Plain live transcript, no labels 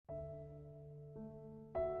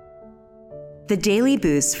The daily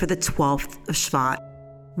boost for the 12th of Shvat,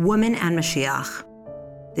 Woman and Moshiach,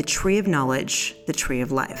 the tree of knowledge, the tree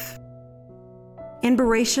of life. In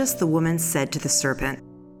Bereshis, the woman said to the serpent,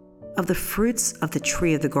 "Of the fruits of the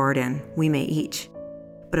tree of the garden we may eat,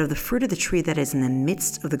 but of the fruit of the tree that is in the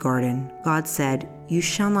midst of the garden, God said, you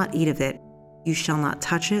shall not eat of it, you shall not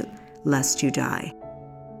touch it, lest you die."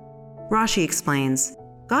 Rashi explains,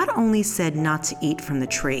 God only said not to eat from the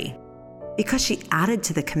tree. Because she added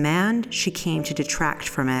to the command, she came to detract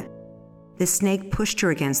from it. The snake pushed her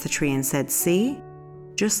against the tree and said, "See,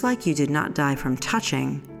 just like you did not die from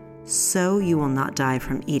touching, so you will not die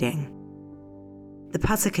from eating." The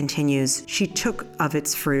pasuk continues, "She took of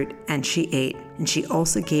its fruit and she ate, and she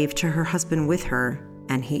also gave to her husband with her,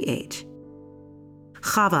 and he ate."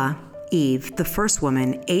 Chava, Eve, the first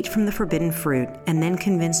woman, ate from the forbidden fruit and then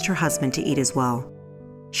convinced her husband to eat as well.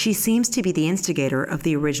 She seems to be the instigator of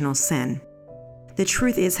the original sin. The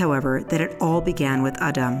truth is, however, that it all began with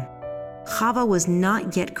Adam. Chava was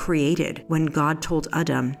not yet created when God told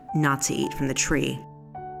Adam not to eat from the tree.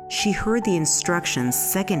 She heard the instructions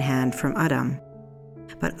secondhand from Adam.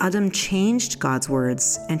 But Adam changed God's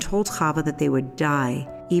words and told Chava that they would die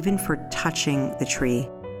even for touching the tree.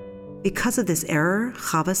 Because of this error,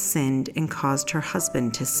 Chava sinned and caused her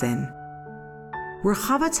husband to sin. Were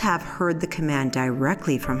Chava to have heard the command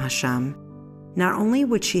directly from Hashem, not only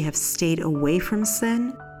would she have stayed away from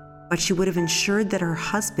sin, but she would have ensured that her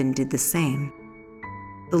husband did the same.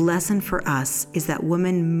 The lesson for us is that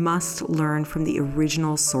women must learn from the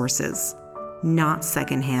original sources, not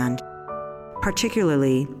secondhand.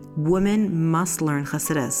 Particularly, women must learn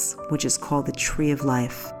Chassidus, which is called the tree of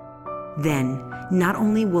life. Then, not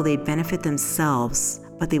only will they benefit themselves,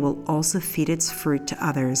 but they will also feed its fruit to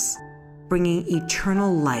others, bringing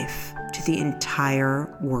eternal life to the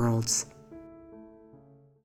entire world.